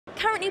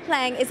currently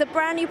playing is a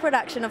brand new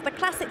production of the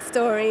classic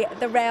story,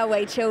 The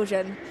Railway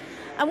Children.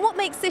 And what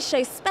makes this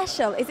show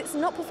special is it's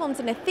not performed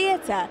in a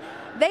theatre.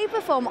 They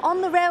perform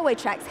on the railway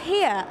tracks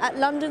here at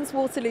London's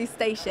Waterloo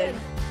Station.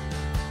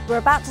 We're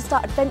about to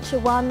start Adventure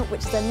 1,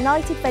 which is a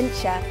night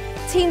adventure.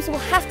 Teams will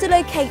have to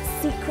locate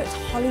secret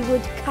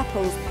Hollywood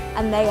couples,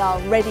 and they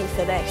are ready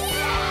for this.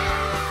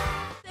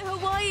 So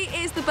Hawaii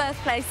is the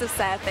birthplace of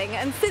surfing,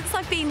 and since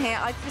I've been here,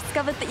 I've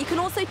discovered that you can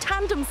also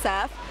tandem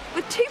surf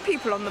with two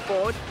people on the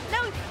board.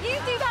 Now, you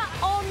do that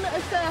on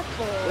a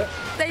surfboard. Yep.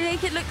 They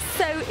make it look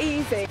so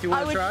easy. Do you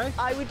want to try?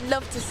 I would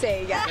love to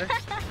see, yeah. Right.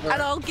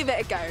 And I'll give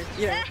it a go,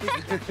 you know.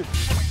 1,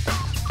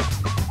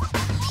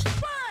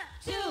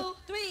 2,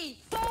 3,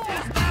 4.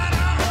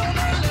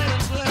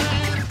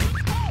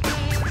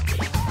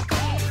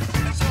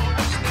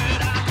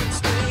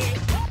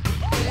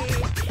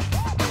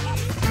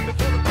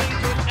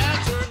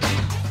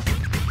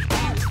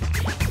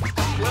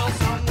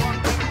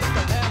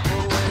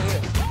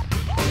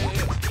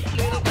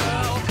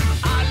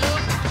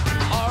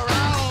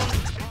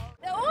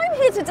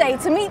 Today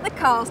to meet the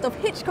cast of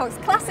Hitchcock's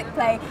classic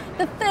play,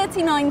 The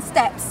 39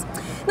 Steps.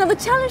 Now the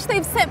challenge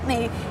they've set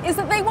me is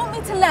that they want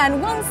me to learn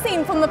one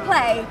scene from the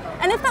play,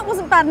 and if that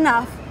wasn't bad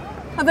enough,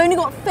 I've only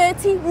got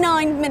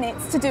 39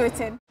 minutes to do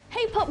it in.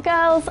 Hey Pop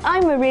Girls,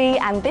 I'm Marie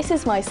and this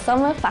is my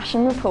summer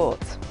fashion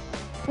report.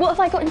 What have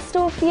I got in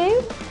store for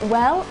you?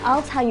 Well,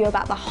 I'll tell you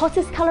about the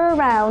hottest colour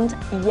around,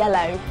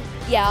 yellow.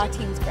 Yeah, our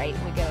team's great.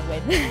 We're going to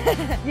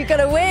win. You're going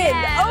to win!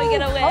 Yeah, we're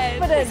going to win.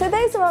 Confident. So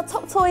those are our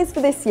top toys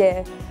for this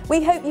year.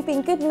 We hope you've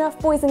been good enough,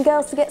 boys and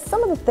girls, to get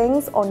some of the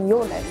things on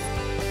your list.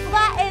 Well,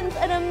 that ends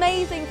an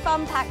amazing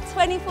fun-packed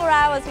 24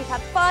 hours. We've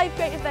had 5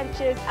 great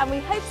adventures and we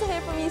hope to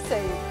hear from you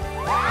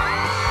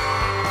soon.